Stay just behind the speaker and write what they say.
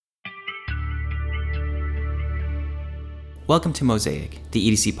Welcome to Mosaic,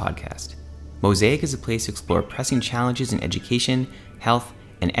 the EDC podcast. Mosaic is a place to explore pressing challenges in education, health,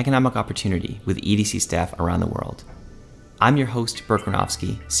 and economic opportunity with EDC staff around the world. I'm your host, Burke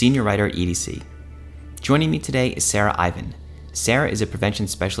Ranofsky, Senior Writer at EDC. Joining me today is Sarah Ivan. Sarah is a prevention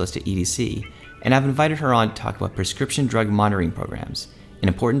specialist at EDC, and I've invited her on to talk about prescription drug monitoring programs, an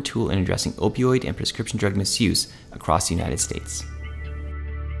important tool in addressing opioid and prescription drug misuse across the United States.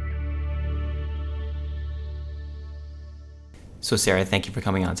 So Sarah, thank you for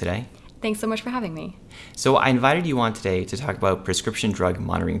coming on today. Thanks so much for having me. So I invited you on today to talk about prescription drug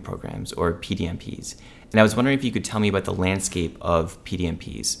monitoring programs, or PDMPs. And I was wondering if you could tell me about the landscape of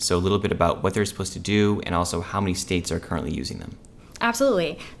PDMPs. So a little bit about what they're supposed to do and also how many states are currently using them.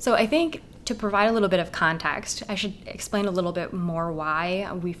 Absolutely. So I think to provide a little bit of context, I should explain a little bit more why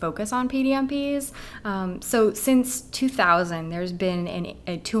we focus on PDMPs. So since 2000, there's been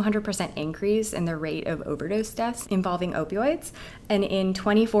a 200% increase in the rate of overdose deaths involving opioids. And in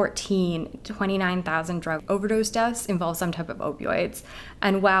 2014, 29,000 drug overdose deaths involved some type of opioids.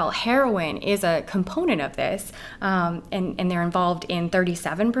 And while heroin is a component of this, and they're involved in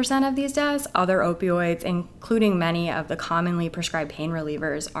 37% of these deaths, other opioids, including many of the commonly prescribed pain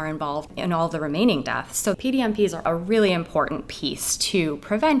relievers, are involved in all the remaining deaths. So PDMPs are a really important piece to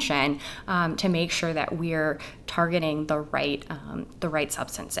prevention to make sure that we're targeting the right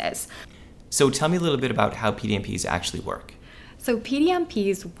substances. So tell me a little bit about how PDMPs actually work. So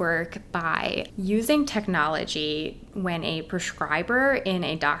PDMPs work by using technology when a prescriber in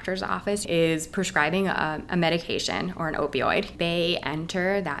a doctor's office is prescribing a medication or an opioid. They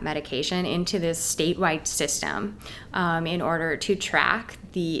enter that medication into this statewide system in order to track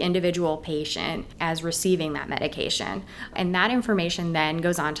the individual patient as receiving that medication. And that information then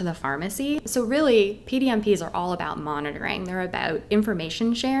goes on to the pharmacy. So really, PDMPs are all about monitoring. They're about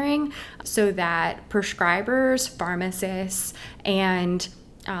information sharing so that prescribers, pharmacists, and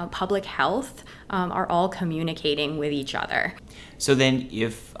public health are all communicating with each other. So then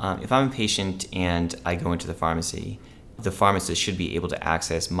if I'm a patient and I go into the pharmacy, the pharmacist should be able to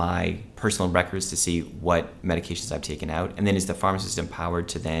access my personal records to see what medications I've taken out. And then is the pharmacist empowered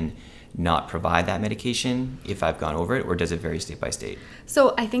to then not provide that medication if I've gone over it, or does it vary state by state?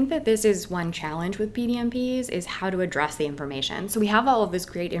 So I think that this is one challenge with PDMPs is how to address the information. So we have all of this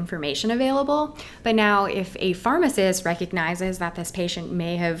great information available, but now if a pharmacist recognizes that this patient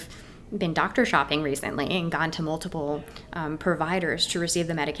may have been doctor shopping recently and gone to multiple providers to receive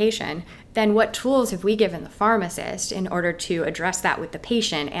the medication, then what tools have we given the pharmacist in order to address that with the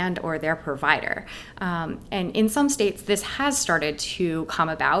patient and or their provider? And in some states, this has started to come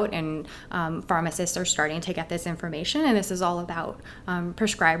about, and pharmacists are starting to get this information, and this is all about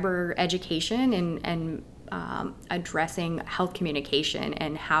prescriber education and addressing health communication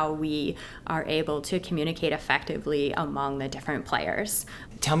and how we are able to communicate effectively among the different players.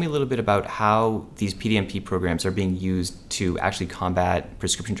 Tell me a little bit about how these PDMP programs are being used to actually combat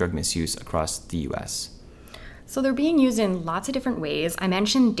prescription drug misuse across the U.S. So they're being used in lots of different ways. I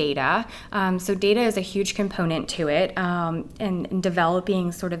mentioned data. So data is a huge component to it, and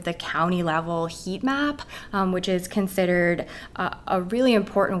developing sort of the county level heat map, which is considered a really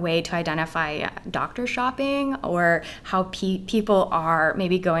important way to identify doctor shopping or how people are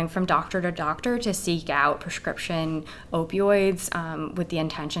maybe going from doctor to doctor to seek out prescription opioids with the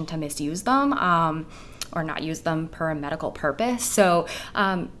intention to misuse them. Or not use them per a medical purpose. So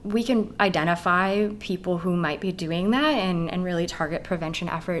we can identify people who might be doing that and really target prevention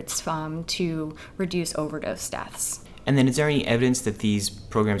efforts to reduce overdose deaths. And then is there any evidence that these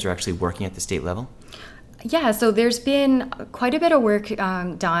programs are actually working at the state level? Yeah, so there's been quite a bit of work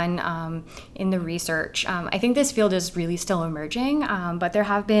done in the research. I think this field is really still emerging, but there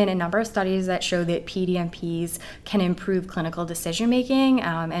have been a number of studies that show that PDMPs can improve clinical decision-making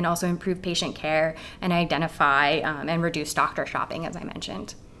and also improve patient care and identify and reduce doctor shopping, as I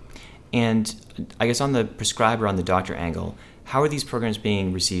mentioned. And I guess on the prescriber, on the doctor angle, how are these programs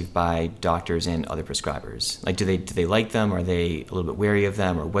being received by doctors and other prescribers? Like, do they like them? Are they a little bit wary of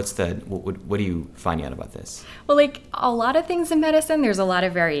them? Or what are you finding out about this? Well, like a lot of things in medicine, there's a lot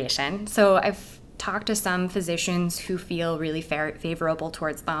of variation. So I've talked to some physicians who feel really favorable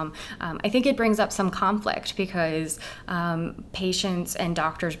towards them. I think it brings up some conflict because patients and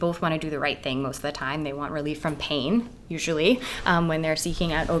doctors both want to do the right thing most of the time. They want relief from pain, usually, when they're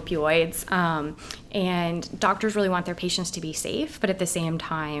seeking out opioids. And doctors really want their patients to be safe, but at the same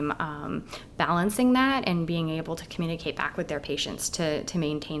time, balancing that and being able to communicate back with their patients to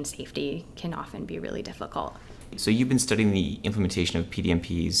maintain safety can often be really difficult. So you've been studying the implementation of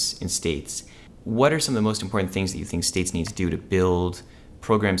PDMPs in states. What are some of the most important things that you think states need to do to build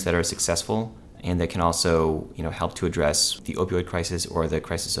programs that are successful and that can also help to address the opioid crisis or the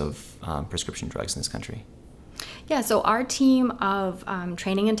crisis of prescription drugs in this country? Yeah, so our team of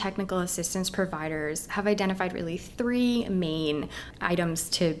training and technical assistance providers have identified really 3 main items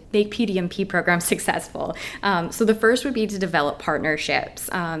to make PDMP programs successful. So the first would be to develop partnerships.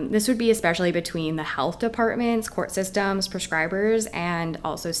 This would be especially between the health departments, court systems, prescribers, and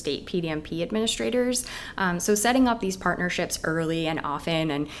also state PDMP administrators. So setting up these partnerships early and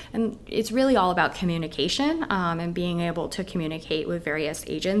often, and it's really all about communication and being able to communicate with various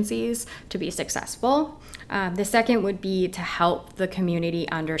agencies to be successful. The second would be to help the community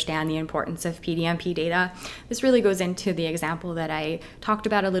understand the importance of PDMP data. This really goes into the example that I talked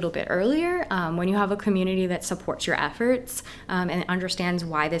about a little bit earlier. When you have a community that supports your efforts and understands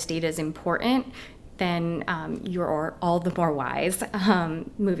why this data is important, then you're all the more wise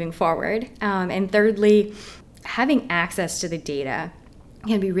moving forward. And thirdly, having access to the data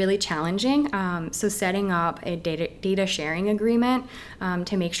can be really challenging. So setting up a data sharing agreement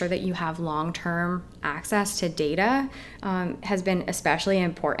to make sure that you have long-term access to data has been especially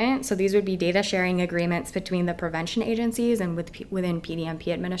important. So these would be data sharing agreements between the prevention agencies and within PDMP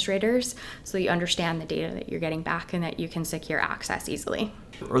administrators, so you understand the data that you're getting back and that you can secure access easily.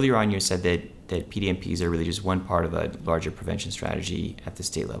 Earlier on, you said that PDMPs are really just one part of a larger prevention strategy at the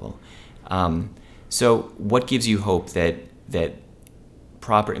state level. So what gives you hope that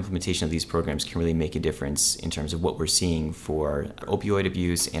proper implementation of these programs can really make a difference in terms of what we're seeing for opioid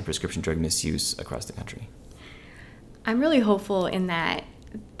abuse and prescription drug misuse across the country? I'm really hopeful in that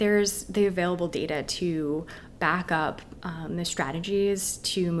there's the available data to back up the strategies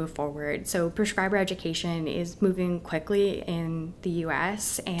to move forward. So prescriber education is moving quickly in the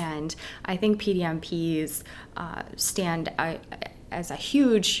U.S., and I think PDMPs stand as a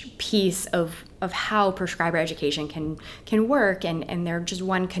huge piece of how prescriber education can work, and they're just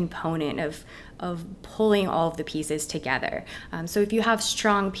one component of pulling all of the pieces together. So if you have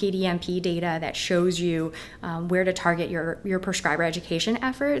strong PDMP data that shows you where to target your prescriber education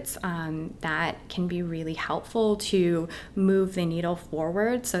efforts, that can be really helpful to move the needle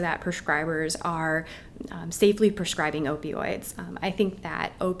forward so that prescribers are safely prescribing opioids. I think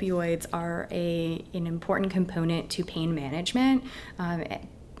that opioids are an important component to pain management.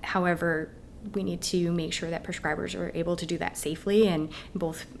 However, we need to make sure that prescribers are able to do that safely, and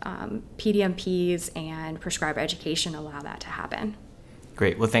both PDMPs and prescriber education allow that to happen.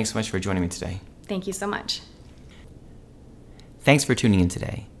 Great. Well, thanks so much for joining me today. Thank you so much. Thanks for tuning in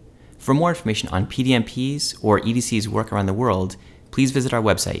today. For more information on PDMPs or EDC's work around the world, please visit our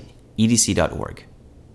website, edc.org.